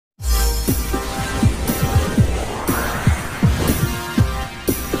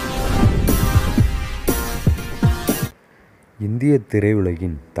இந்திய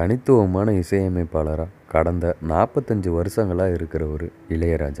திரையுலகின் தனித்துவமான இசையமைப்பாளராக கடந்த 45 வருஷங்களாக இருக்கிறவர்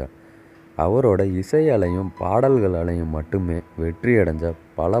இளையராஜா. அவரோட இசையாலையும் பாடல்களாலையும் மட்டுமே வெற்றி அடைஞ்ச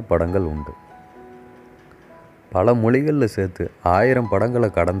பல படங்கள் உண்டு. பல மொழிகளில் சேர்த்து 1000 படங்களை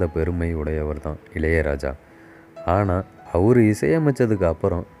கடந்த பெருமை உடையவர் தான் இளையராஜா. ஆனால் அவர் இசையமைச்சதுக்கு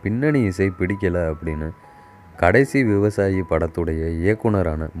அப்புறம் பின்னணி இசை பிடிக்கலை அப்படின்னு கடைசி விவசாயி படத்துடைய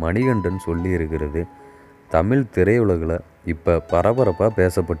இயக்குனரான மணிகண்டன் சொல்லியிருக்கிறது தமிழ் திரையுலகில் இப்போ பரபரப்பாக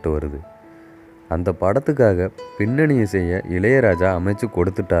பேசப்பட்டு வருது. அந்த படத்துக்காக பின்னணி இசையை இளையராஜா அமைச்சு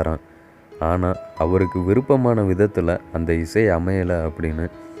கொடுத்துட்டாராம். ஆனால் அவருக்கு விருப்பமான விதத்தில் அந்த இசை அமையலை அப்படின்னு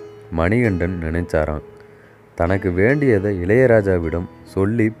மணிகண்டன் நினைச்சாராம். தனக்கு வேண்டியதை இளையராஜாவிடம்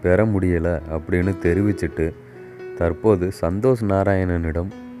சொல்லி பெற முடியலை அப்படின்னு தெரிவிச்சிட்டு தற்போது சந்தோஷ் நாராயணனிடம்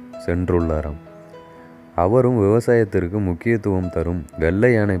சென்றுள்ளாராம். அவரும் விவசாயத்திற்கு முக்கியத்துவம் தரும்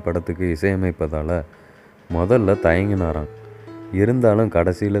வெள்ளை யானை படத்துக்கு இசையமைப்பதால் முதல்ல தயங்கினாராம். இருந்தாலும்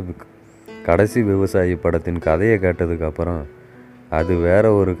கடைசி விவசாயி படத்தின் கதையை கேட்டதுக்கப்புறம் அது வேற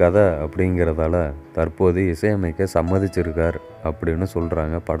ஒரு கதை அப்படிங்கிறதால தற்போது இசையமைக்க சம்மதிச்சிருக்கார் அப்படின்னு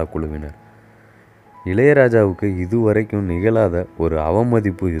சொல்கிறாங்க படக்குழுவினர். இளையராஜாவுக்கு இதுவரைக்கும் நிகழாத ஒரு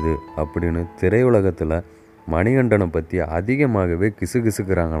அவமதிப்பு இது அப்படின்னு திரையுலகத்தில் மணிகண்டனை பற்றி அதிகமாகவே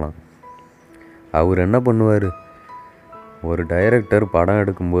கிசுகிசுக்கிறாங்களாம். அவர் என்ன பண்ணுவார்? ஒரு டைரக்டர் படம்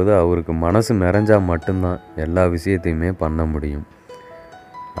எடுக்கும்போது அவருக்கு மனசு நிறைஞ்சால் மட்டும்தான் எல்லா விஷயத்தையுமே பண்ண முடியும்.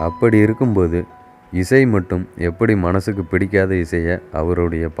 அப்படி இருக்கும்போது இசை மட்டும் எப்படி மனசுக்கு பிடிக்காத இசையை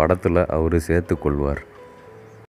அவருடைய படத்தில் அவர் சேர்த்து கொள்வார்?